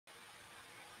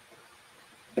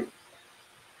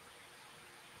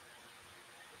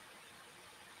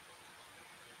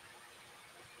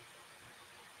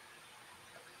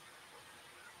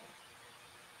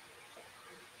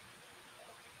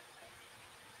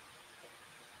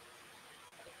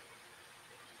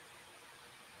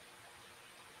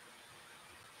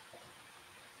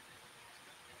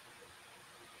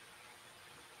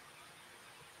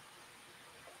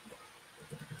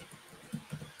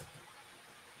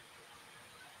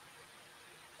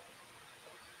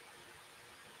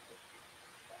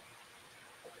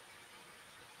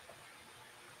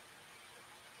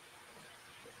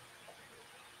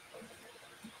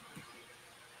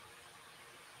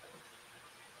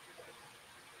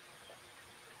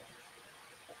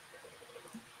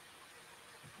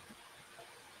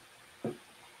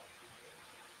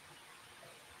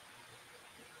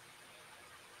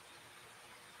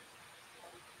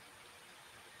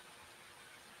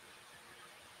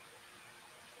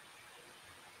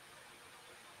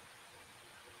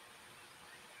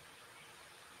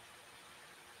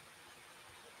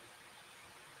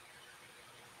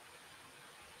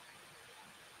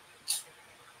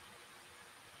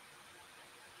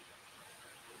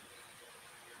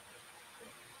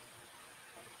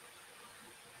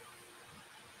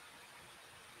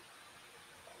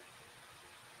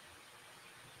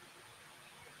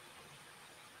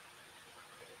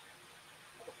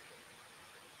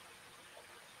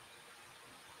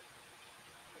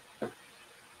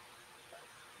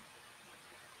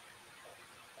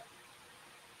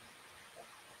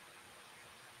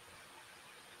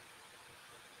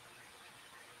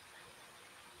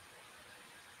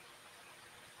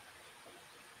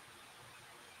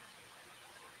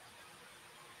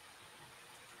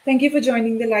Thank you for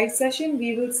joining the live session.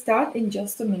 We will start in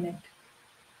just a minute.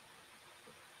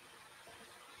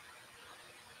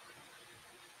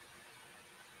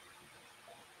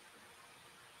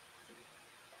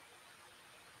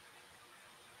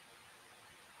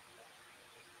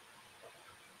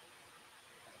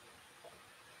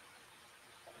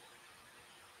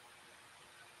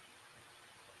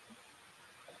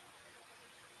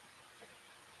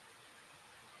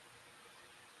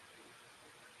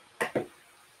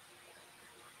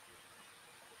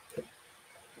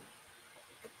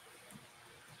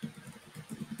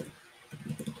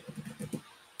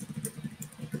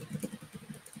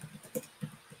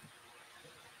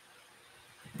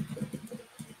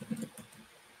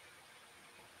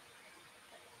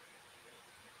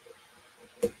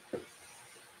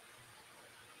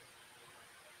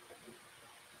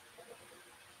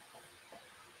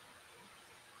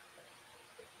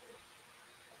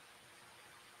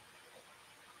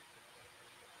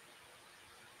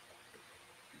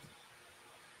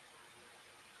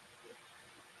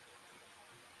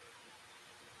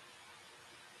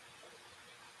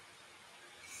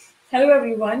 Hello,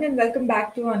 everyone, and welcome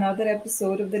back to another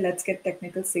episode of the Let's Get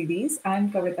Technical series.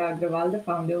 I'm Kavita Agrawal, the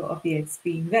founder of the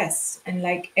XP Invest. And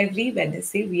like every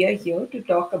Wednesday, we are here to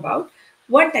talk about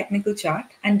one technical chart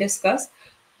and discuss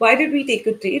why did we take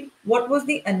a trade, what was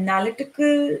the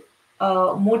analytical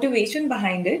motivation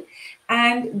behind it,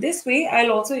 and this way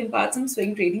I'll also impart some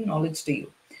swing trading knowledge to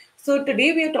you. So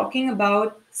today we are talking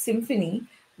about Symphony,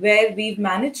 where we've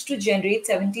managed to generate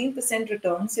 17%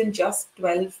 returns in just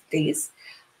 12 days.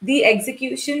 The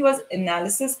execution was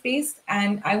analysis based,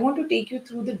 and I want to take you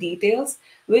through the details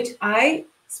which I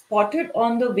spotted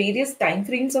on the various time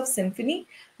frames of Symphony,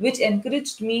 which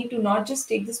encouraged me to not just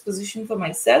take this position for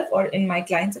myself or in my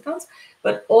clients' accounts,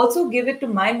 but also give it to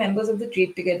my members of the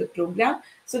Trade Together program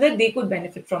so that they could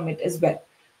benefit from it as well.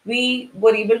 We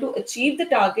were able to achieve the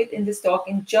target in the stock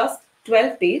in just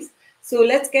 12 days. So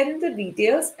let's get into the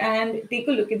details and take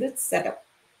a look at the setup.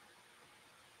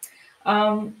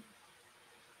 Um,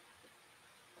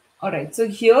 All right, so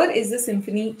here is the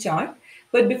Symphony chart.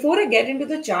 But before I get into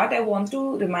the chart, I want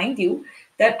to remind you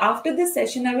that after this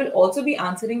session, I will also be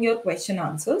answering your question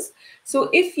answers.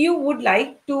 So if you would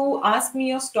like to ask me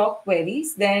your stock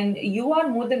queries, then you are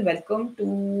more than welcome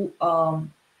to,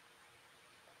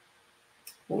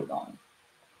 hold on.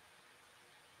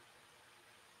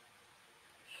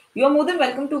 You are more than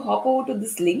welcome to hop over to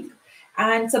this link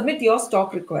and submit your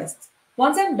stock requests.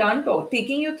 Once I'm done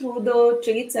taking you through the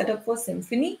trade setup for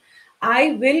Symphony,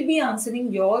 I will be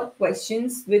answering your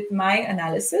questions with my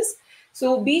analysis.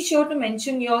 So be sure to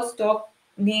mention your stock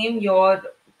name, your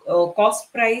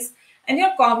cost price, and your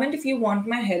comment if you want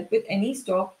my help with any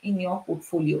stock in your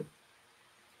portfolio.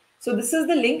 So this is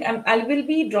the link. I will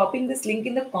be dropping this link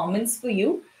in the comments for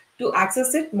you to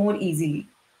access it more easily.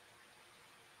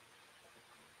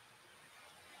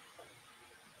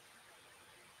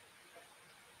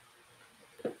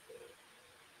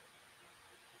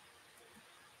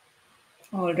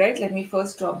 All right, let me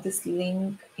first drop this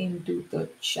link into the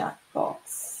chat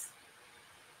box.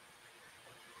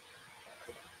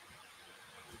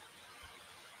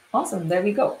 Awesome, there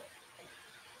we go.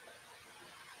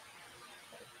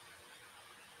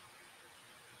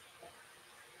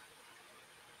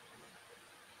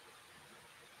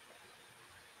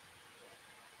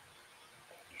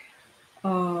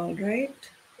 All right.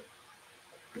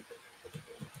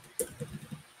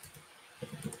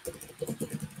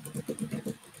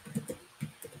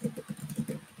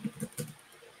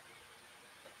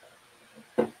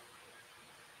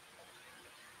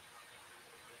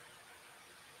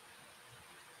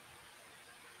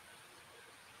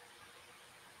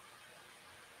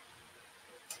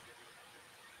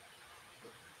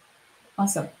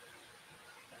 Awesome.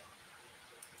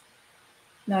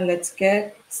 Now let's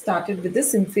get started with the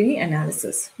Symphony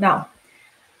analysis. Now,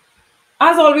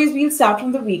 as always, we'll start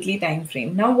from the weekly time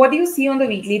frame. Now, what do you see on the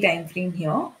weekly time frame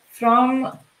here?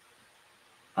 From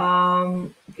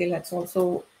okay, let's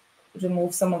also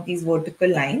remove some of these vertical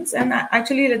lines, and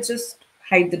actually let's just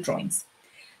hide the drawings.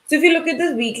 So if you look at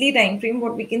this weekly time frame,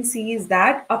 what we can see is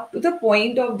that up to the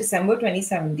point of December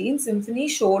 2017, Symphony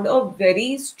showed a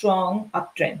very strong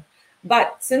uptrend.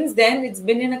 But since then, it's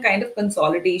been in a kind of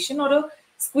consolidation or a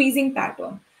squeezing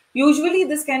pattern. Usually,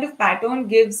 this kind of pattern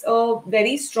gives a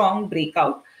very strong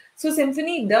breakout. So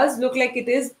Symphony does look like it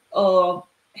is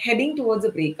heading towards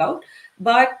a breakout,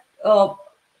 but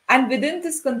and within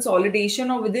this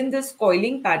consolidation or within this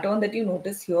coiling pattern that you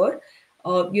notice here,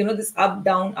 this up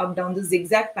down, the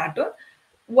zigzag pattern,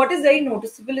 what is very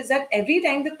noticeable is that every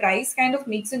time the price kind of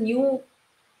makes a new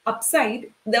upside,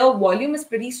 the volume is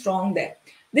pretty strong there.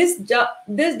 This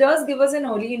does give us an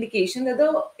early indication that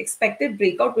the expected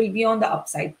breakout will be on the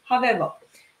upside. However,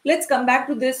 let's come back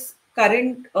to this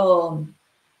current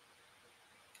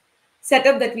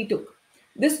setup that we took.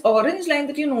 This orange line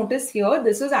that you notice here,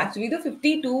 this is actually the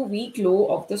 52-week low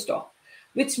of the stock,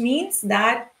 which means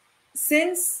that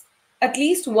since at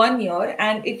least 1 year,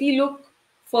 and if you look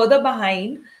further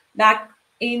behind, back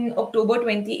in October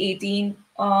 2018,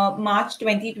 March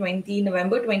 2020,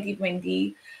 November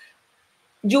 2020,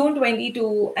 June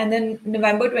 22, and then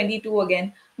November 22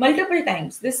 again, multiple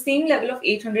times, this same level of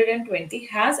 820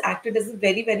 has acted as a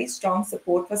very, very strong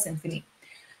support for Symphony.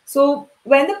 So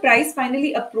when the price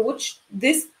finally approached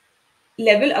this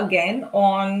level again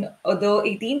on the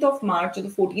 18th of March or the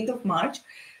 14th of March,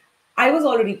 I was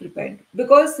already prepared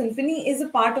because Symphony is a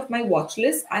part of my watch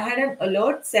list. I had an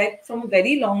alert set from a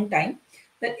very long time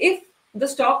that if the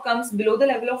stock comes below the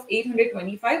level of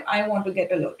 825, I want to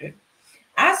get alerted.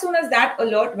 As soon as that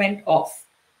alert went off,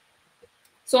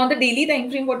 so on the daily time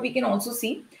frame, what we can also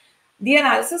see, the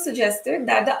analysis suggested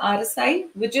that the RSI,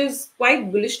 which is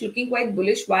quite bullish, looking quite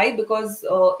bullish. Why? Because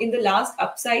in the last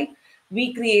upside,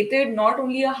 we created not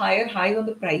only a higher high on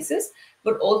the prices,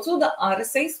 but also the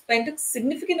RSI spent a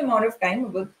significant amount of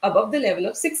time above the level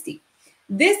of 60.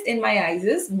 This, in my eyes,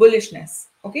 is bullishness.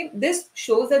 Okay, this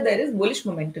shows that there is bullish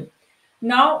momentum.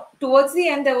 Now, towards the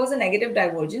end, there was a negative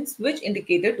divergence, which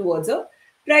indicated towards a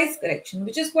price correction,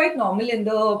 which is quite normal in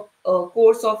the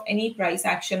course of any price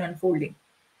action unfolding.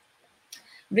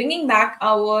 Bringing back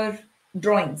our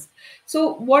drawings.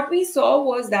 So what we saw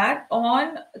was that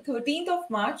on 13th of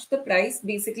March, the price,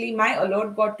 basically my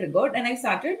alert got triggered and I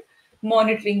started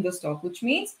monitoring the stock, which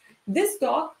means this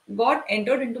stock got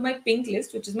entered into my pink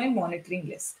list, which is my monitoring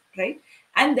list, right?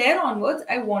 And there onwards,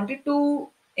 I wanted to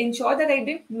ensure that I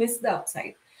didn't miss the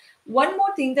upside. One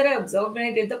more thing that I observed when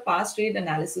I did the past trade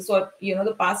analysis, or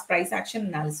the past price action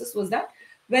analysis, was that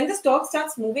when the stock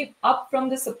starts moving up from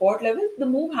the support level, the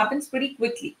move happens pretty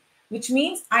quickly, which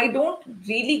means I don't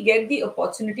really get the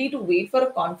opportunity to wait for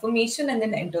a confirmation and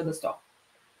then enter the stock.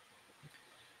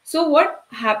 So what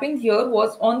happened here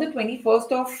was on the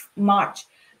 21st of March,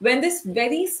 when this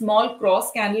very small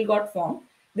cross candle got formed,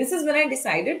 this is when I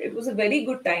decided it was a very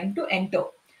good time to enter.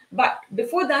 But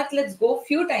before that, let's go a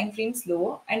few time frames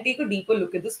lower and take a deeper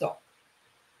look at the stock.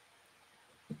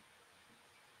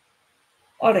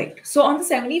 All right. So on the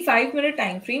 75-minute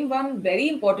time frame, one very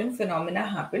important phenomena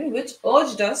happened which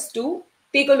urged us to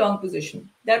take a long position.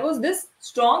 That was this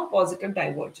strong positive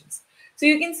divergence. So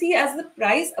you can see as the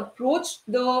price approached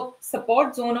the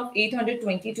support zone of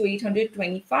 820 to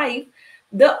 825,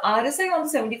 the RSI on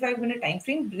the 75-minute time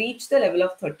frame reached the level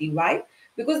of 30. Why?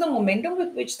 Because the momentum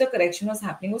with which the correction was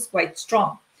happening was quite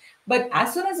strong. But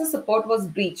as soon as the support was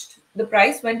breached, the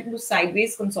price went into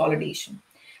sideways consolidation.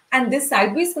 And this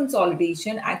sideways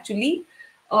consolidation actually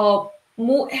helped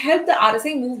the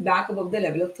RSI move back above the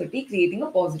level of 30, creating a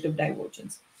positive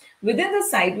divergence. Within the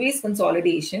sideways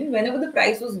consolidation, whenever the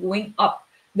price was going up,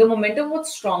 the momentum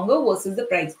was stronger versus the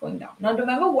price going down. Now,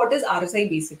 remember what is RSI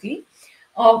basically?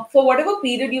 For whatever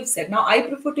period you've set. Now, I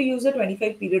prefer to use a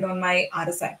 25 period on my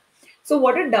RSI. So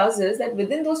what it does is that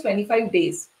within those 25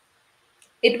 days,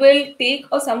 it will take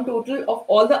a sum total of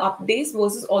all the up days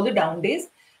versus all the down days,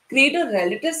 create a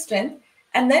relative strength,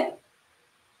 and then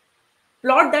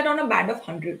plot that on a band of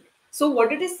 100. So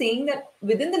what it is saying that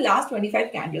within the last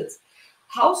 25 candles,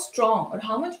 how strong or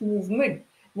how much movement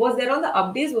was there on the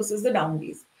up days versus the down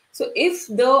days. So if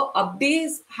the up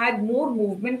days had more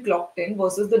movement clocked in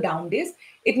versus the down days,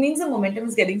 it means the momentum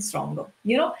is getting stronger.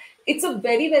 It's a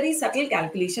very, very subtle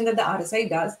calculation that the RSI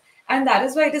does. And that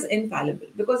is why it is infallible,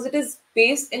 because it is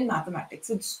based in mathematics.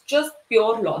 It's just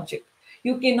pure logic.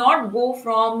 You cannot go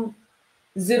from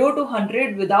 0 to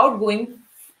 100 without going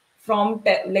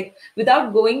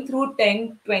without going through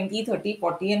 10, 20, 30,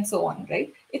 40, and so on,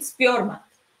 right? It's pure math.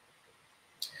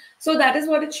 So that is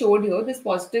what it showed here. This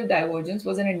positive divergence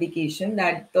was an indication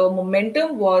that the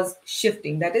momentum was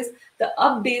shifting. That is, the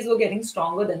up days were getting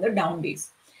stronger than the down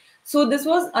days. So this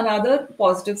was another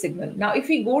positive signal. Now, if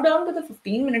we go down to the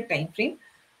 15-minute time frame,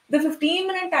 the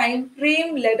 15-minute time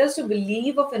frame led us to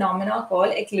believe a phenomena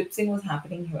called eclipsing was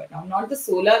happening here. Now, not the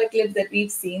solar eclipse that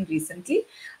we've seen recently,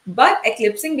 but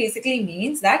eclipsing basically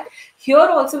means that here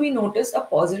also we noticed a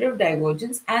positive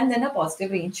divergence and then a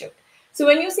positive range shift. So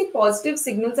when you see positive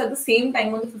signals at the same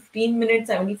time on the 15-minute,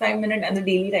 75-minute and the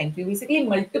daily time frame, basically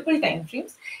multiple time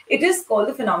frames, it is called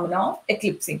the phenomena of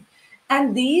eclipsing.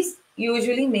 And these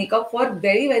usually make up for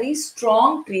very, very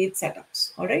strong trade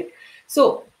setups. All right.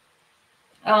 So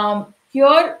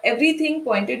here everything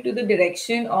pointed to the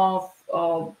direction of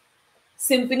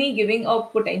Symphony giving a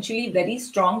potentially very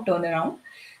strong turnaround.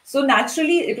 So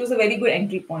naturally, it was a very good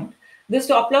entry point. The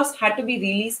stop loss had to be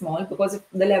really small because if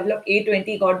the level of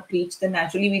 820 got breached, then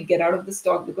naturally we'd get out of the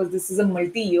stock because this is a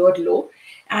multi-year low.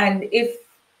 And if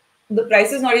the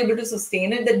price is not able to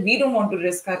sustain it, then we don't want to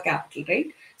risk our capital, right?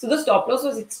 So the stop loss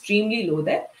was extremely low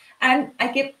there. And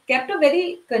I kept a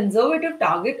very conservative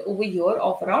target over here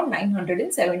of around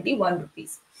 971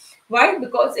 rupees. Why?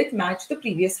 Because it matched the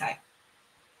previous high.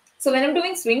 So when I'm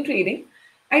doing swing trading,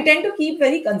 I tend to keep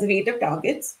very conservative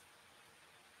targets.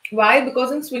 Why?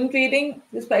 Because in swing trading,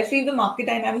 especially if the market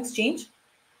dynamics change,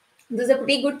 there's a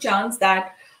pretty good chance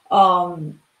that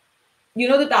the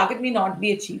target may not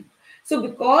be achieved. So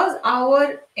because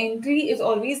our entry is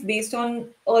always based on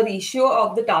a ratio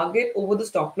of the target over the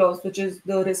stop loss, which is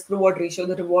the risk reward ratio,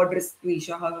 the reward risk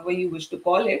ratio, however you wish to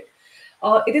call it,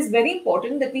 it is very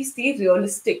important that we stay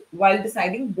realistic while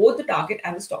deciding both the target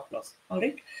and the stop loss. All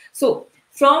right. So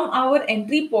from our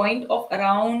entry point of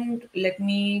around, let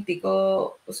me take a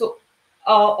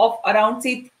of around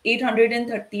say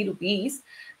 830 rupees,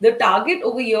 the target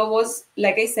over here was,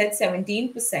 like I said,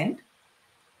 17%,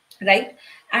 right?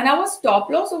 And our stop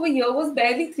loss over here was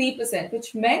barely 3%,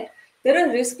 which meant that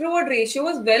a risk reward ratio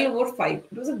was well over 5.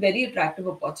 It was a very attractive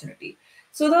opportunity.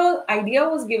 So the idea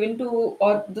was given to,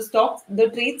 or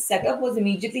the trade setup was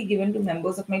immediately given to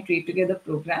members of my Trade Together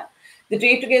program. The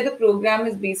Trade Together program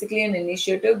is basically an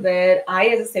initiative where I,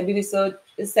 as a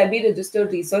SEBI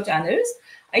registered research analyst,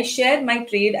 I share my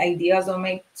trade ideas or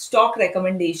my stock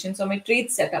recommendations or my trade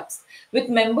setups with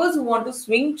members who want to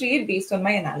swing trade based on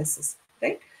my analysis,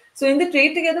 right? So in the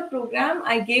Trade Together program,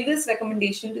 I gave this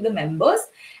recommendation to the members,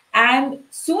 and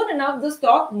soon enough, the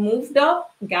stock moved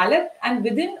up, galloped, and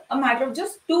within a matter of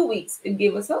just 2 weeks, it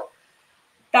gave us a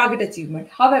target achievement.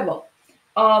 However,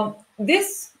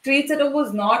 this trade setup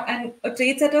was not, and a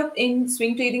trade setup in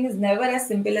swing trading is never as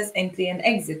simple as entry and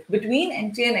exit. Between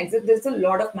entry and exit, there's a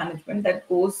lot of management that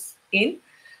goes in,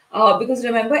 because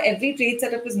remember, every trade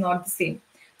setup is not the same.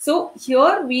 So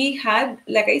here we had,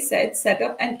 like I said, set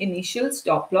up an initial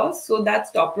stop loss. So that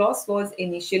stop loss was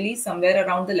initially somewhere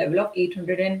around the level of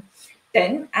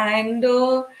 810, and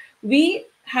we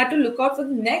had to look out for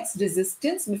the next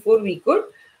resistance before we could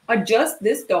adjust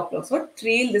this stop loss or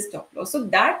trail this stop loss. So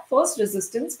that first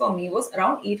resistance for me was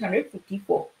around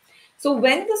 854. So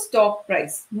when the stock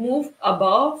price moved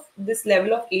above this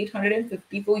level of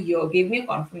 854 here, gave me a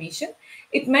confirmation.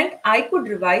 It meant I could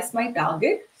revise my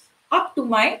target up to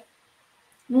my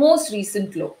most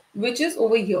recent low, which is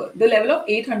over here, the level of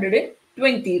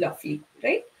 820 roughly,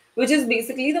 right? Which is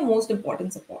basically the most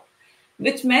important support,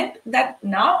 which meant that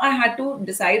now I had to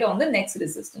decide on the next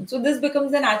resistance. So this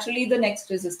becomes then actually the next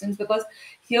resistance, because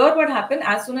here what happened,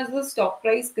 as soon as the stock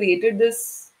price created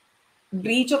this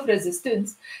breach of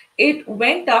resistance, it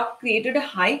went up, created a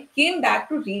high, came back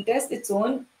to retest its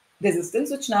own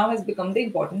resistance, which now has become the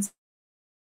important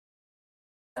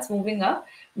moving up.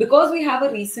 Because we have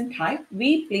a recent high,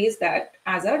 we place that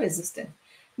as a resistance.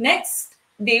 Next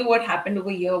day, what happened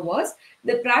over here was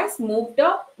the price moved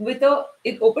up it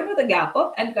opened with a gap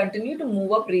up and continued to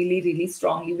move up really, really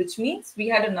strongly, which means we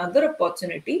had another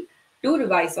opportunity to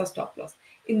revise our stop loss.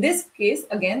 In this case,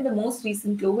 again, the most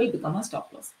recent low will become a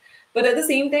stop loss. But at the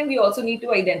same time, we also need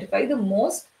to identify the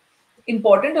most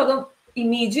important or the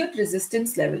immediate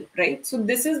resistance level, right? So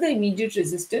this is the immediate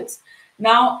resistance.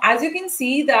 Now, as you can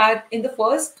see that in the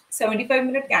first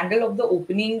 75-minute candle of the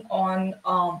opening on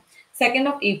 2nd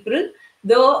of April,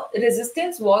 the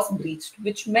resistance was breached,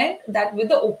 which meant that with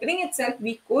the opening itself,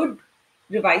 we could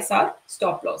revise our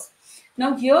stop loss.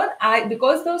 Now here,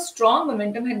 because the strong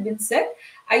momentum had been set,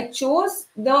 I chose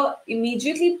the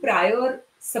immediately prior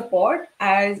support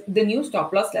as the new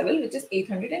stop loss level, which is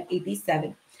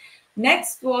 887.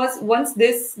 Next was, once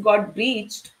this got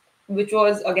breached, which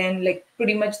was again like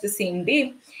pretty much the same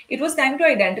day, it was time to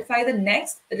identify the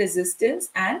next resistance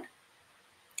and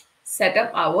set up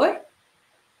our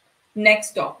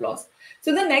next stop loss.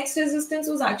 So the next resistance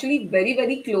was actually very,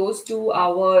 very close to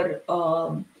our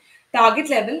target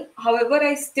level. However,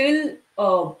 I still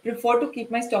prefer to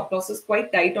keep my stop losses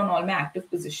quite tight on all my active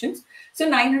positions. So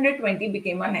 920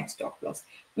 became our next stop loss.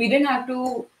 We didn't have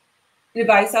to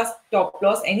revise our stop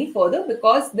loss any further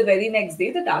because the very next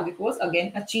day the target was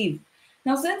again achieved.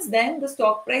 Now, since then, the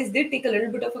stock price did take a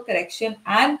little bit of a correction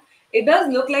and it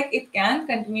does look like it can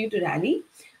continue to rally.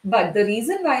 But the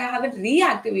reason why I haven't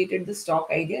reactivated the stock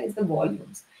idea is the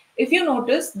volumes. If you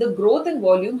notice, the growth in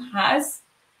volume has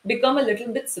become a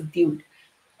little bit subdued.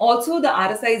 Also, the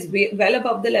RSI is well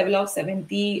above the level of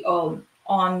 70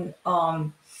 on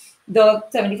the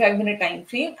 75-minute time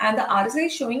frame, and the RSI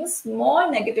is showing a small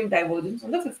negative divergence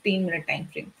on the 15-minute time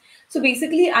frame. So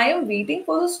basically, I am waiting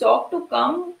for the stock to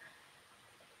come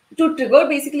to trigger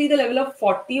basically the level of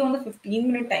 40 on the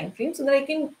 15-minute time frame so that I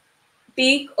can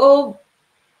take a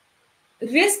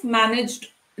risk managed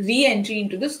re-entry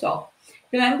into the stock.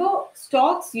 Remember,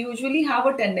 stocks usually have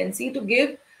a tendency to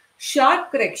give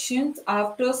sharp corrections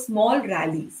after small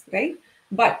rallies, right?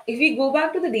 But if we go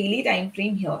back to the daily time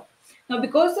frame here, now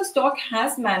because the stock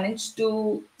has managed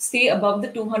to stay above the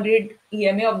 200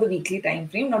 EMA of the weekly time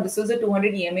frame, now this was the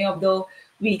 200 EMA of the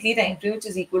weekly time frame, which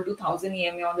is equal to 1000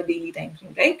 EMA on the daily time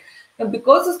frame, right? Now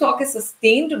because the stock is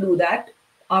sustained to do that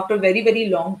after a very, very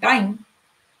long time,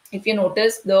 if you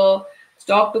notice, the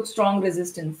stock took strong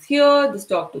resistance here, the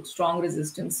stock took strong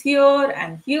resistance here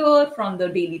and here from the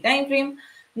daily time frame.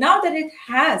 Now that it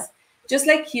has, just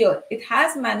like here, it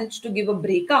has managed to give a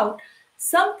breakout,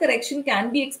 some correction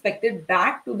can be expected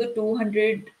back to the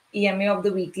 200 EMA of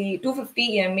the weekly,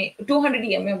 250 EMA, 200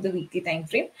 EMA of the weekly time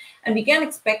frame, and we can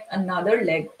expect another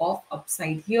leg of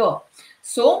upside here.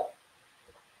 So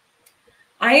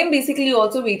I am basically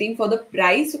also waiting for the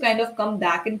price to kind of come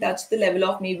back and touch the level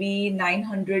of maybe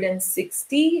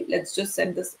 960. Let's just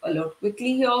set this alert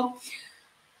quickly here.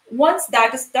 Once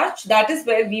that is touched, that is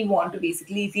where we want to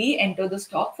basically re-enter the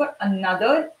stock for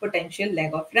another potential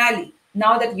leg of rally.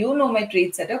 Now that you know my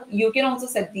trade setup, you can also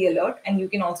set the alert and you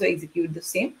can also execute the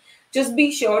same. Just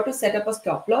be sure to set up a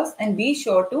stop loss and be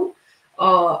sure to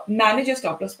manage your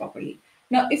stop loss properly.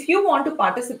 Now, if you want to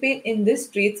participate in this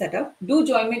trade setup, do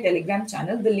join my Telegram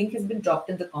channel. The link has been dropped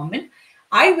in the comment.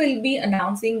 I will be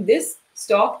announcing this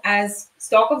stock as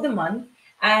stock of the month,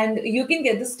 and you can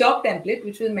get the stock template,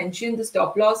 which will mention the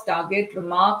stop loss, target,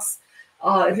 remarks,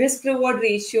 risk reward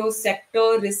ratio,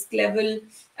 sector, risk level,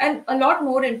 and a lot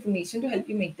more information to help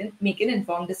you make an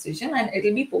informed decision. And it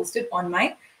will be posted on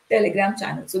my Telegram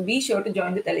channel. So be sure to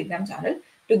join the Telegram channel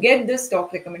to get this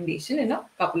stock recommendation in a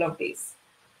couple of days.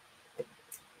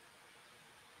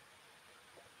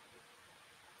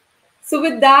 So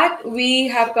with that, we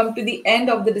have come to the end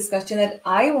of the discussion that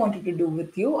I wanted to do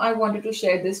with you. I wanted to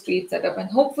share this trade setup and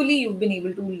hopefully you've been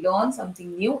able to learn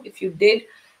something new. If you did,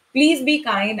 please be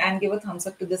kind and give a thumbs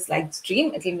up to this live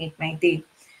stream. It will make my day.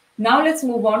 Now let's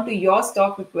move on to your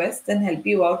stock requests and help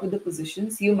you out with the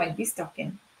positions you might be stuck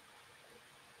in.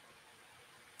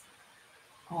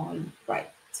 All right.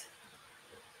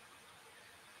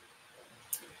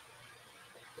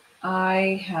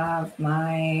 I have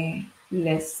my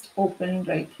list open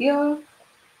right here.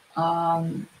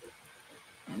 And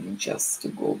just to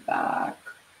go back,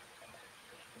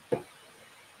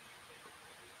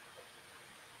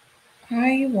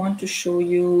 I want to show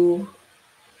you.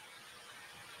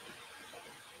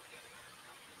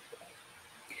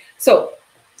 So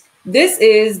this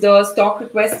is the stock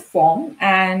request form.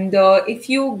 And if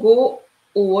you go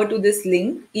over to this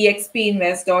link,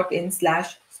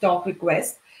 expinvest.in/stock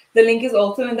request, the link is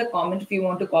also in the comment if you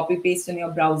want to copy paste in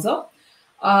your browser.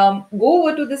 Go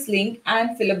over to this link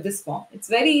and fill up this form. It's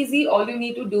very easy. All you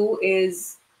need to do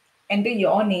is enter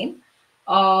your name,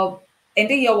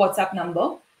 enter your WhatsApp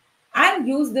number, and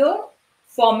use the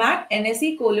format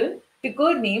NSE colon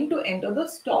ticker name to enter the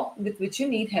stock with which you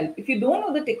need help. If you don't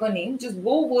know the ticker name, just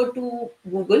go over to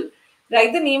Google,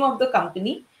 write the name of the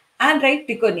company and write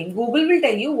ticker name. Google will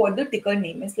tell you what the ticker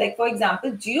name is. Like for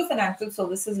example, Geo Financial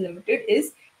Services Limited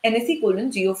is NSE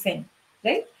colon GeoFin,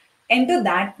 right? Enter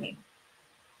that name.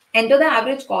 Enter the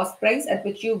average cost price at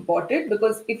which you bought it,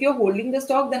 because if you're holding the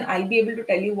stock, then I'll be able to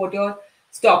tell you what your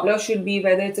stop loss should be,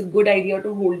 whether it's a good idea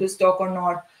to hold the stock or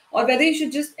not, or whether you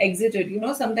should just exit it.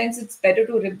 Sometimes it's better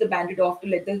to rip the bandit off to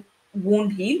let the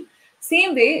wound heal.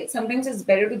 Same way, sometimes it's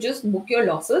better to just book your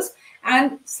losses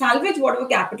and salvage whatever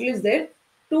capital is there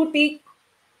to take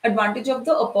advantage of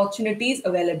the opportunities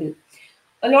available.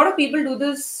 A lot of people do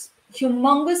this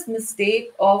humongous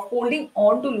mistake of holding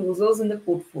on to losers in the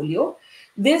portfolio.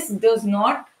 This does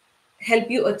not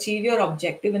help you achieve your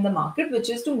objective in the market, which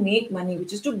is to make money,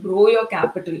 which is to grow your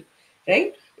capital,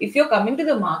 right? If you're coming to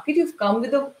the market, you've come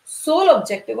with the sole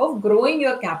objective of growing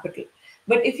your capital.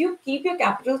 But if you keep your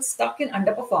capital stuck in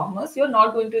underperformers, you're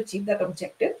not going to achieve that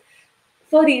objective.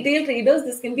 For retail traders,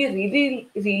 this can be a really,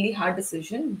 really hard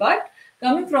decision. But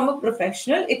coming from a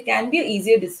professional, it can be an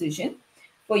easier decision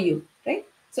for you, right?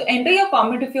 So enter your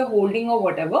comment if you're holding or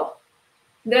whatever.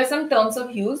 There are some terms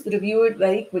of use, review it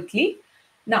very quickly.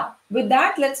 Now, with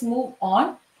that, let's move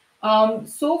on.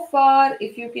 So far,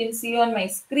 if you can see on my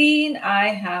screen, I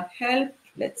have helped,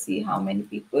 let's see how many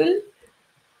people.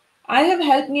 I have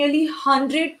helped nearly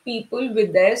 100 people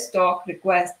with their stock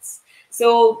requests.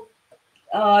 So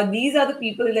these are the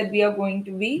people that we are going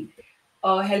to be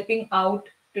helping out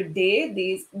today.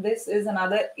 This is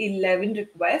another 11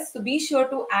 requests. So be sure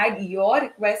to add your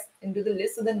request into the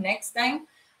list. So the next time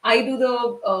I do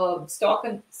the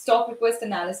stock request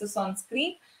analysis on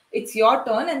screen. It's your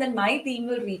turn, and then my team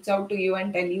will reach out to you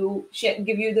and tell you,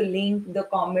 give you the link, the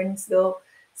comments, the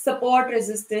support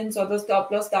resistance, or the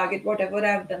stop loss target, whatever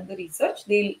I've done the research.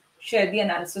 They'll share the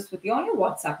analysis with you on your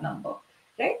WhatsApp number,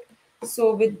 right?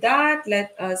 So with that,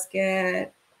 let us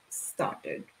get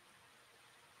started.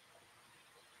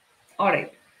 All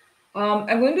right.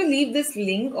 I'm going to leave this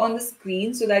link on the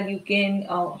screen so that you can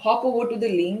hop over to the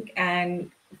link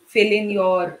and fill in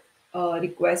your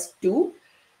request too.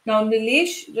 Now,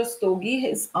 Nilesh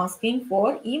Rastogi is asking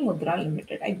for eMudra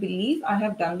Limited. I believe I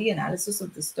have done the analysis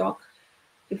of the stock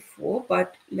before,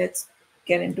 but let's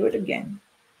get into it again.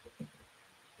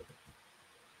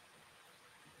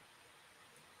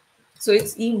 So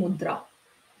it's eMudra,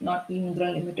 not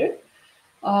eMudra Limited.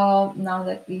 Now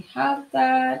that we have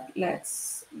that,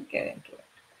 let's get into it.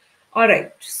 All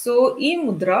right, so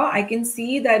eMudra, I can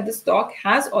see that the stock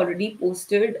has already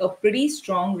posted a pretty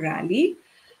strong rally.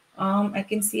 I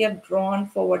can see I've drawn,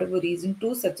 for whatever reason,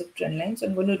 two sets of trend lines.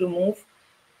 I'm going to remove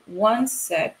one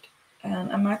set,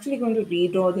 and I'm actually going to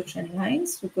redraw the trend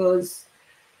lines because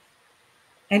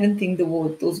I didn't think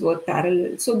those were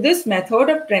parallel. So this method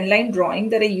of trend line drawing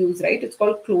that I use, right, it's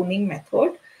called cloning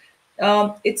method.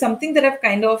 It's something that I've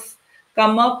kind of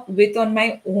come up with on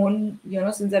my own,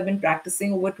 since I've been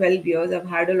practicing over 12 years. I've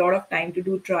had a lot of time to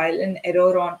do trial and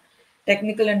error on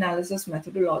technical analysis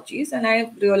methodologies, and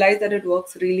I've realized that it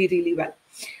works really, really well.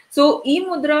 So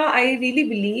eMudra, I really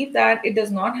believe that it does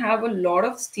not have a lot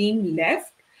of steam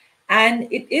left, and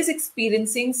it is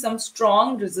experiencing some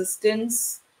strong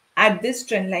resistance at this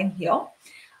trend line here.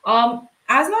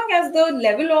 As long as the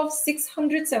level of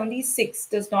 676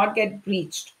 does not get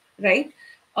breached, right?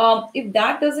 If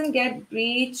that doesn't get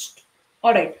breached,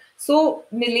 all right. So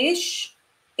Nilesh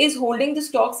is holding the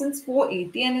stock since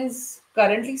 480 and is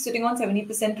currently sitting on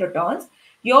 70% returns.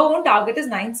 Your own target is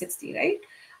 960, right?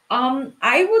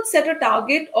 I would set a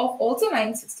target of also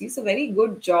 960. So very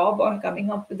good job on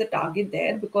coming up with the target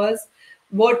there, because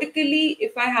vertically,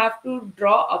 if I have to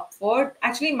draw upward,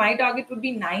 actually my target would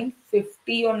be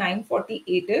 950 or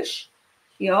 948-ish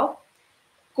here,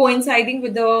 coinciding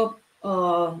with the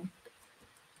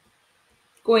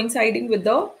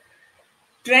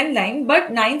trend line.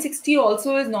 But 960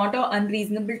 also is not an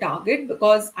unreasonable target,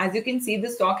 because as you can see, the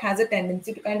stock has a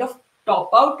tendency to kind of top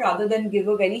out rather than give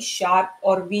a very sharp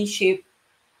or V-shaped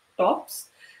tops.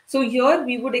 So here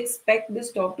we would expect the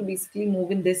stock to basically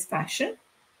move in this fashion.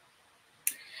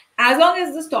 As long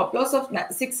as the stop loss of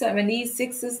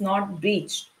 676 is not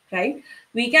breached, right,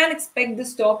 we can expect the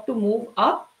stock to move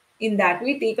up in that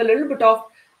way, take a little bit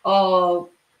of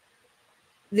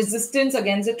resistance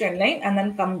against the trend line and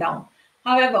then come down.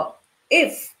 However,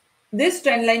 if this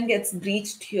trend line gets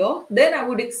breached here, then I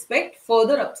would expect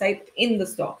further upside in the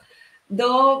stock.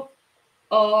 The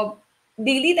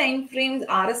daily time frames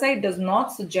RSI does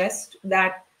not suggest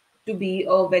that to be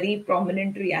a very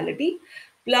prominent reality.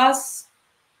 Plus,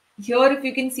 here, if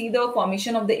you can see the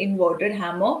formation of the inverted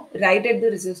hammer right at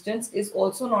the resistance is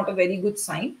also not a very good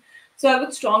sign. So I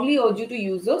would strongly urge you to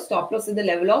use the stop loss at the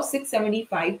level of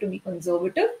 675 to be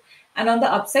conservative, and on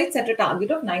the upside set a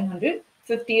target of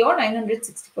 950 or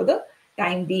 960 for the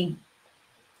time being.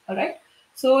 All right.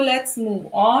 So let's move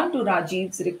on to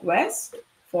Rajiv's request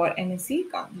for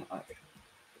NSE Kandahar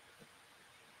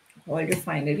Oil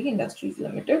Refinery Industries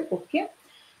Limited. Okay.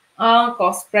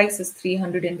 Cost price is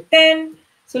 310.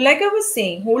 So like I was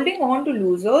saying, holding on to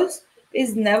losers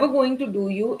is never going to do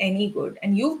you any good.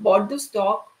 And you've bought the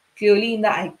stock clearly in the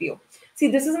IPO. See,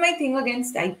 this is my thing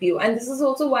against IPO. And this is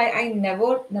also why I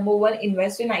never, number one,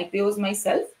 invest in IPOs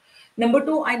myself. Number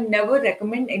two, I never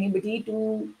recommend anybody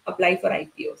to apply for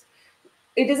IPOs.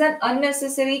 It is an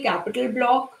unnecessary capital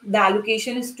block. The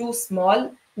allocation is too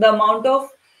small. The amount of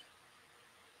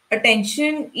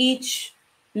attention each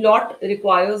lot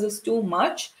requires is too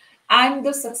much, and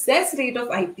the success rate of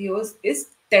IPOs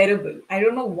is terrible. I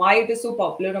don't know why it is so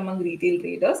popular among retail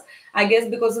traders. I guess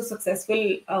because the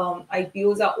successful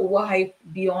IPOs are overhyped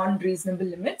beyond reasonable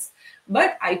limits,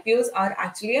 but IPOs are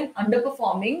actually an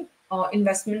underperforming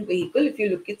investment vehicle if you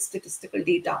look at statistical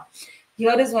data.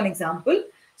 Here is one example.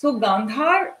 So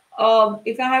Gandhar,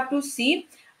 if I have to see,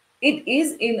 it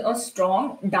is in a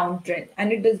strong downtrend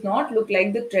and it does not look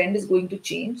like the trend is going to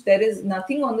change. There is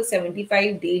nothing on the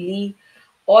 75 daily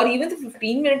or even the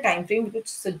 15-minute time frame which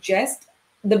suggests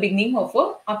the beginning of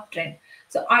a uptrend.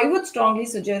 So I would strongly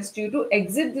suggest you to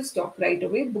exit the stock right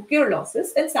away, book your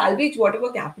losses and salvage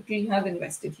whatever capital you have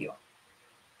invested here.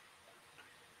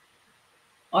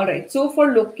 All right, so for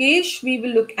Lokesh, we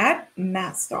will look at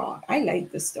Mastar. I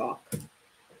like the stock.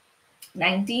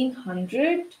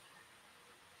 1900.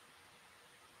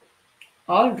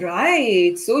 All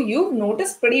right. So you've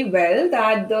noticed pretty well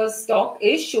that the stock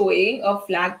is showing a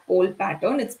flagpole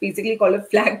pattern. It's basically called a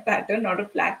flag pattern, not a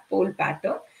flagpole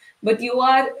pattern. But you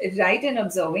are right in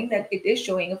observing that it is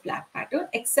showing a flag pattern,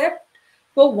 except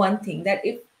for one thing, that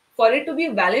if for it to be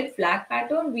a valid flag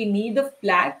pattern, we need the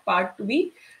flag part to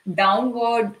be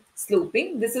downward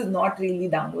sloping. This is not really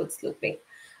downward sloping.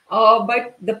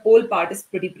 But the pole part is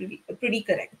pretty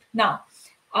correct. Now,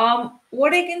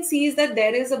 what I can see is that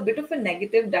there is a bit of a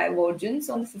negative divergence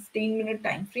on the 15-minute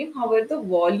time frame. However, the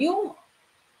volume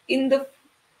in the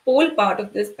pole part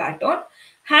of this pattern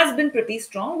has been pretty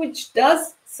strong, which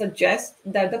does suggest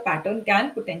that the pattern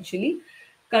can potentially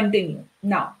continue.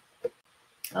 Now,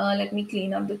 let me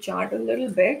clean up the chart a little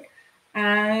bit.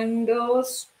 And a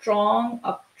strong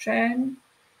uptrend.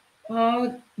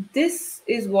 Uh, this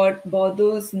is what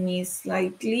bothers me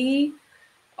slightly.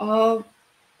 Uh,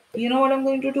 you know what I'm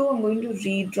going to do? I'm going to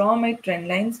redraw my trend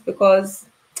lines because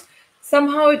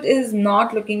somehow it is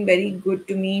not looking very good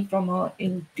to me from an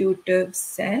intuitive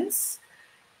sense.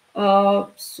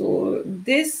 So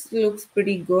this looks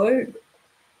pretty good,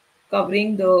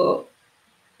 covering the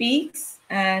peaks,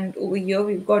 and over here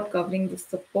we've got covering the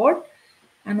support,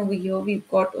 and over here we've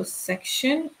got a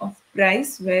section of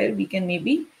price where we can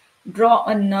maybe draw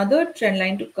another trend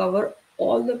line to cover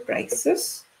all the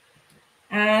prices.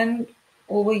 And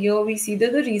over here, we see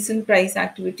that the recent price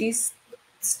activity is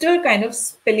still kind of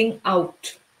spilling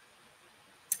out.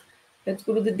 Let's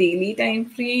go to the daily time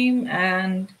frame,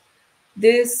 and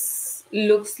this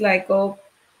looks like a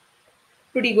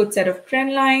pretty good set of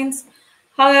trend lines.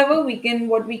 However,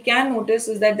 what we can notice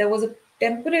is that there was a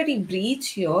temporary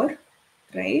breach here,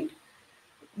 right?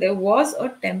 There was a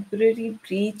temporary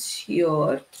breach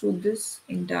here through this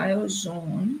entire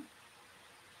zone.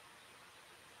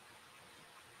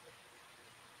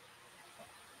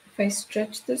 If I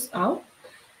stretch this out,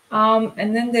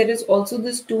 and then there is also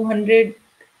this 200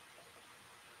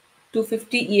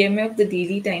 250 EMA of the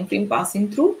daily time frame passing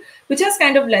through, which has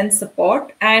kind of lent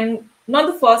support, and not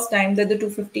the first time that the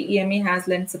 250 EMA has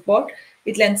lent support.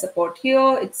 It lends support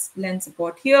here, it's lent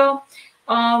support here,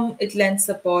 it lends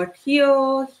support here.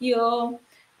 We'll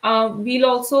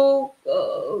also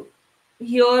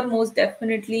here most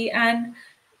definitely, and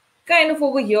kind of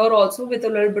over here also with a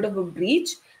little bit of a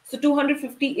breach. So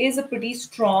 250 is a pretty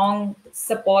strong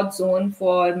support zone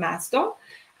for mass stock.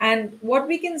 And what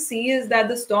we can see is that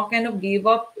the stock kind of gave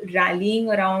up rallying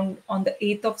around on the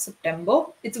 8th of September.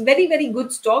 It's a very, very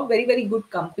good stock, very, very good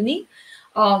company.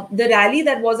 The rally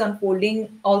that was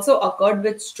unfolding also occurred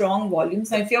with strong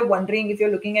volumes. Now, if you're wondering, if you're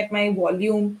looking at my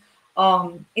volume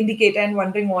indicator and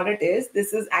wondering what it is,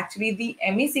 this is actually the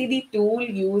MECD tool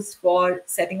used for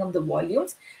setting up the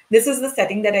volumes. This is the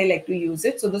setting that I like to use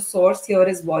it. So the source here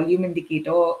is volume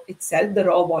indicator itself, the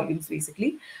raw volumes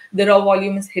basically. The raw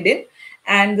volume is hidden.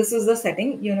 And this is the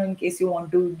setting, in case you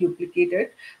want to duplicate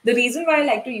it. The reason why I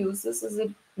like to use this is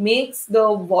it makes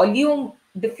the volume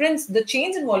difference, the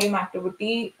change in volume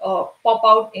activity pop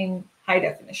out in high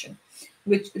definition,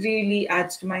 which really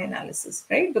adds to my analysis,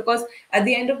 right? Because at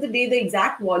the end of the day, the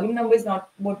exact volume number is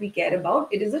not what we care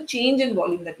about. It is a change in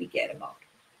volume that we care about.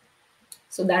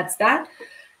 So that's that.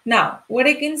 Now, what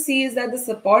I can see is that the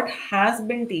support has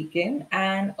been taken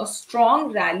and a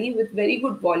strong rally with very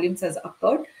good volumes has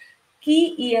occurred.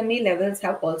 Key EMA levels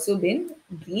have also been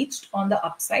breached on the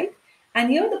upside. And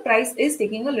here the price is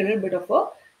taking a little bit of a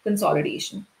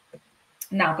consolidation.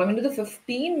 Now, coming to the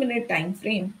 15-minute time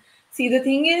frame. See, the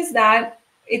thing is that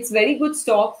it's very good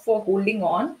stock for holding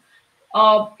on.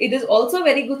 It is also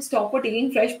very good stock for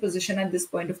taking fresh position at this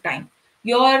point of time.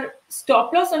 Your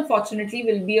stop loss, unfortunately,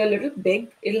 will be a little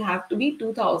big. It'll have to be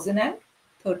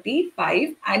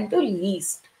 2035 at the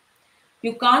least.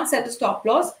 You can't set a stop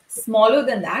loss smaller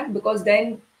than that because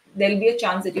then there'll be a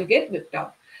chance that you get whipped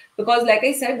out. Because, like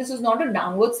I said, this is not a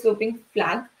downward sloping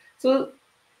flag. So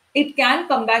it can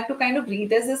come back to kind of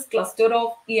retest this cluster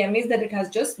of EMAs that it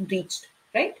has just breached,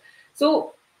 right?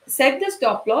 So set the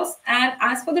stop loss. And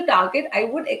as for the target, I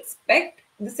would expect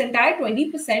this entire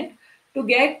 20% to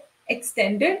get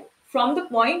extended from the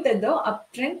point that the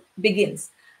uptrend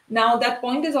begins. Now, that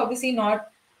point is obviously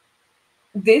not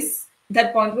this.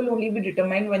 That point will only be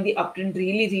determined when the uptrend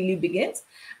really, really begins.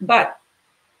 But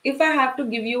if I have to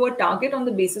give you a target on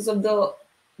the basis of the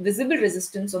visible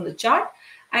resistance on the chart,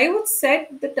 I would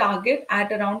set the target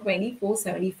at around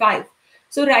 2475.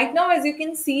 So right now, as you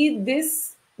can see,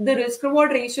 the risk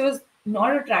reward ratio is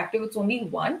not attractive. It's only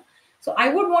 1. So I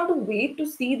would want to wait to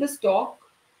see the stock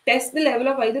test the level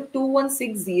of either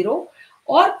 2160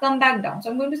 or come back down. So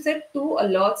I'm going to set 2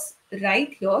 alerts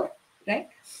right here, right?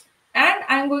 And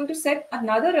And I'm going to set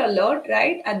another alert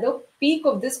right at the peak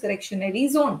of this correctionary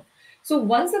zone. So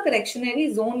once the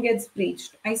correctionary zone gets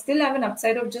breached, I still have an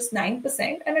upside of just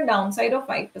 9% and a downside of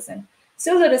 5%.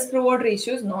 Still, the risk reward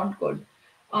ratio is not good.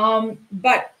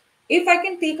 But if I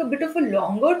can take a bit of a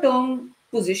longer term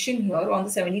position here on the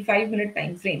 75-minute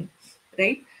time frame,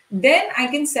 right, then I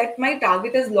can set my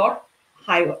target as lot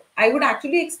higher. I would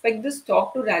actually expect this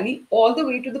stock to rally all the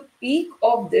way to the peak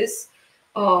of this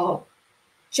uh,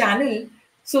 channel.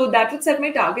 So that would set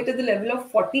my target at the level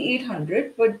of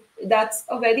 4,800, but that's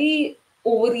a very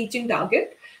overreaching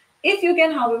target. If you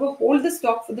can, however, hold the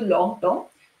stock for the long term,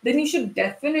 then you should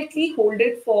definitely hold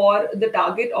it for the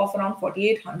target of around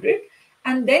 4,800.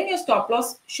 And then your stop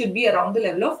loss should be around the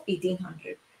level of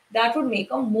 1,800. That would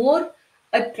make a more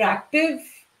attractive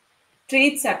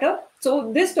trade setup.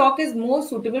 So this stock is more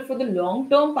suitable for the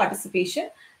long-term participation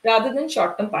rather than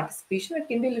short-term participation. It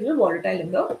can be a little volatile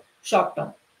in the short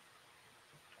term.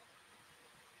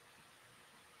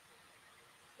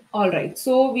 All right.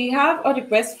 So we have a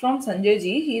request from Sanjay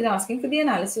ji. He is asking for the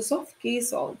analysis of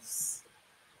K-Solves.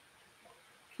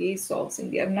 K-Solves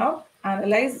India. I've now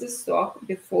analyzed this stock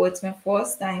before. It's my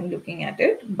first time looking at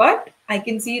it, but I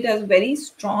can see it has very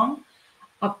strong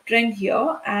uptrend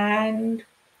here. And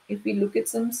if we look at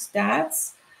some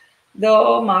stats,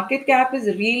 the market cap is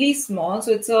really small,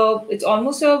 so it's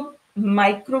almost a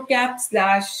micro cap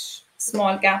slash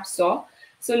small cap stock.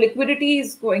 So liquidity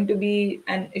is going to be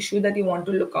an issue that you want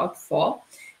to look out for.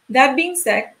 That being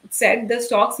said, the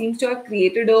stock seems to have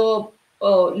created a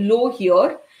low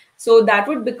here, so that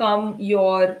would become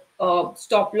your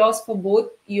stop loss for both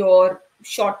your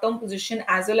short term position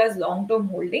as well as long term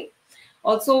holding.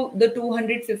 Also, the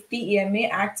 250 EMA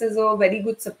acts as a very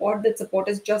good support. That support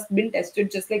has just been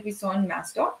tested, just like we saw in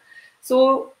Mastock.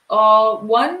 So,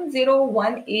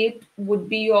 1018 would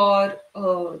be your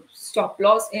stop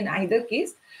loss in either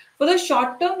case. For the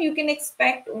short term, you can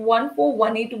expect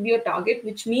 1418 to be your target,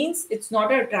 which means it's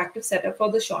not an attractive setup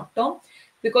for the short term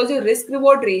because your risk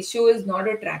reward ratio is not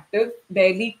attractive,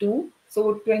 barely 2.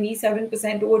 So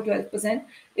 27% over 12%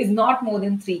 is not more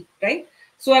than 3, right?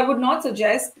 So I would not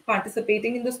suggest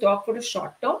participating in the stock for a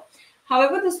short term.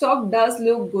 However, the stock does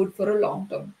look good for a long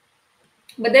term.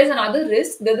 But there's another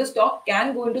risk that the stock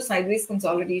can go into sideways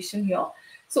consolidation here.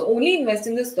 So only invest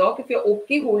in the stock if you're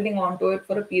okay holding on to it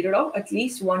for a period of at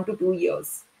least 1 to 2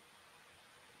 years.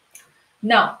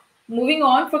 Now, moving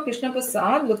on for Krishna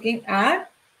Prasad, looking at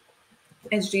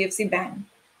HDFC Bank.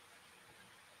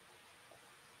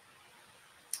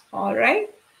 All right.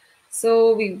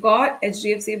 So we've got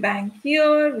HDFC Bank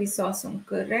here. We saw some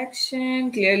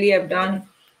correction. Clearly, I've done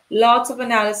lots of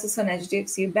analysis on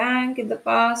HDFC Bank in the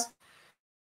past.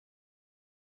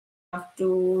 I have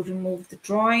to remove the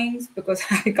drawings because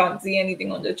I can't see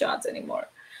anything on the charts anymore.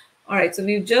 All right, so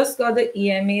we've just got the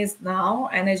EMAs now,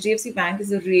 and HDFC Bank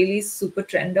is a really super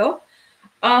trender.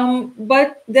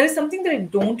 But there is something that I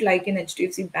don't like in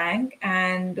HDFC Bank,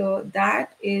 and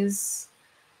that is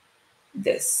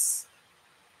this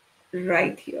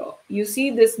right here. You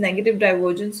see this negative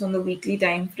divergence on the weekly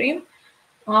time frame.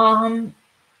 I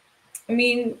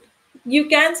mean, you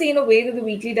can say in a way that the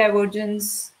weekly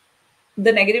divergence,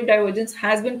 the negative divergence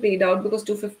has been played out because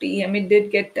 250 EMA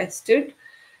did get tested.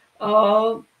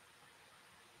 And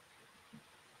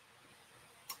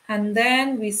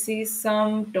then we see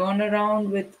some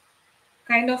turnaround with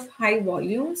kind of high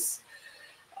volumes.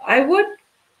 I would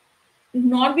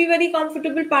not be very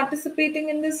comfortable participating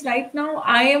in this right now.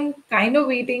 I am kind of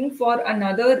waiting for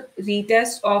another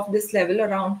retest of this level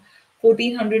around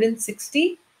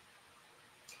 1460,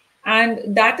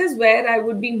 and that is where I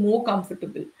would be more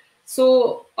comfortable.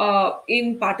 So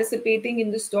in participating in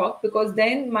the stock, because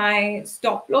then my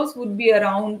stop loss would be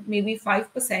around maybe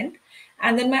 5%,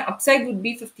 and then my upside would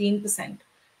be 15%,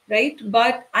 right?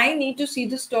 But I need to see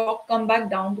the stock come back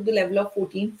down to the level of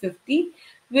 1450,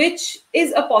 which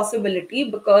is a possibility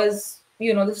because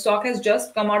the stock has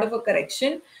just come out of a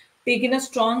correction, taken a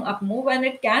strong up move, and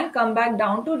it can come back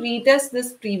down to retest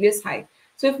this previous high.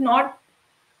 So if not,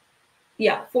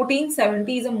 yeah,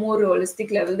 1470 is a more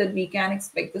realistic level that we can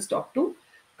expect the stock to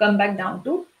come back down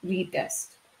to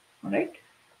retest. All right.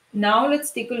 Now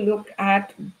let's take a look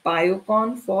at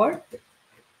Biocon for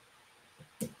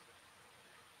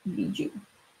BG.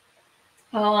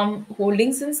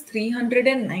 Holding since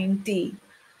 390.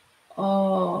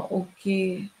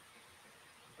 Okay.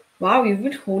 Wow, you've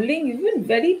been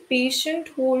very patient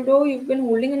holder. You've been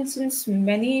holding in since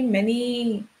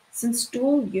since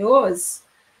 2 years.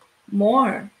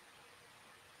 More.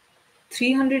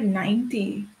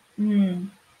 390.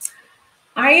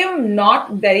 I am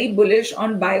not very bullish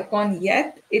on Biocon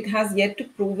yet. It has yet to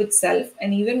prove itself,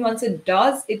 and even once it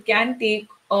does, it can take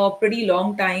a pretty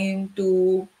long time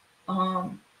to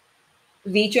um,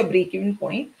 reach a break-even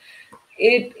point.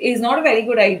 It is not a very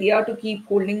good idea to keep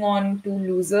holding on to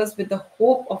losers with the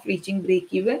hope of reaching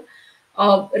break-even.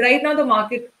 Right now, the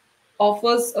market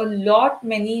offers a lot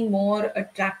many more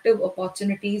attractive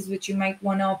opportunities which you might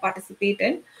want to participate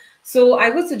in. So I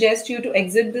would suggest you to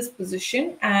exit this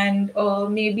position and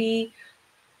maybe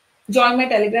join my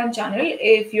Telegram channel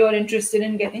if you're interested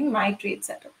in getting my trade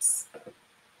setups.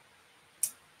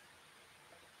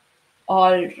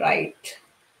 All right.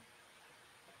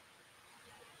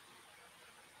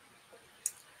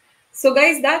 So,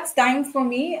 guys, that's time for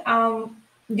me.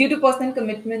 Due to personal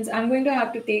commitments, I'm going to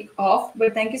have to take off.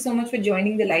 But thank you so much for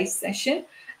joining the live session.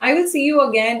 I will see you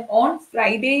again on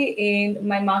Friday in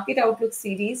my Market Outlook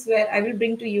series, where I will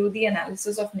bring to you the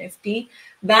analysis of Nifty,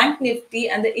 Bank Nifty,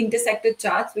 and the intersected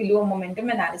charts. We'll do a momentum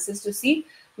analysis to see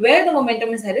where the momentum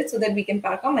is headed so that we can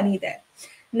park our money there.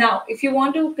 Now, if you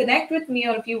want to connect with me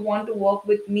or if you want to work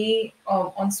with me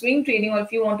on swing trading or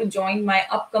if you want to join my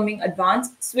upcoming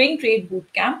advanced swing trade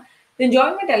bootcamp, then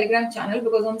join my Telegram channel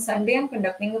because on Sunday I'm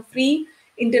conducting a free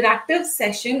interactive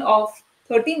session of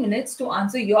 30 minutes to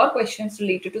answer your questions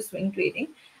related to swing trading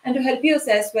and to help you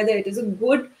assess whether it is a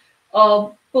good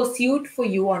pursuit for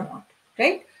you or not,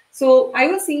 right? So I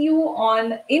will see you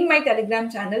on in my Telegram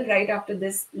channel right after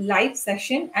this live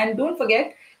session. And don't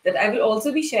forget that I will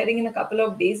also be sharing in a couple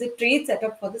of days a trade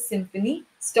setup for the Symphony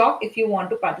stock if you want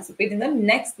to participate in the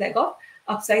next leg of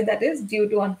upside that is due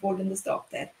to unfold in the stock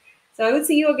there. So I will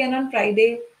see you again on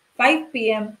Friday, 5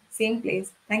 p.m., same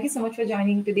place. Thank you so much for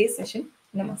joining today's session.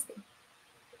 Namaste.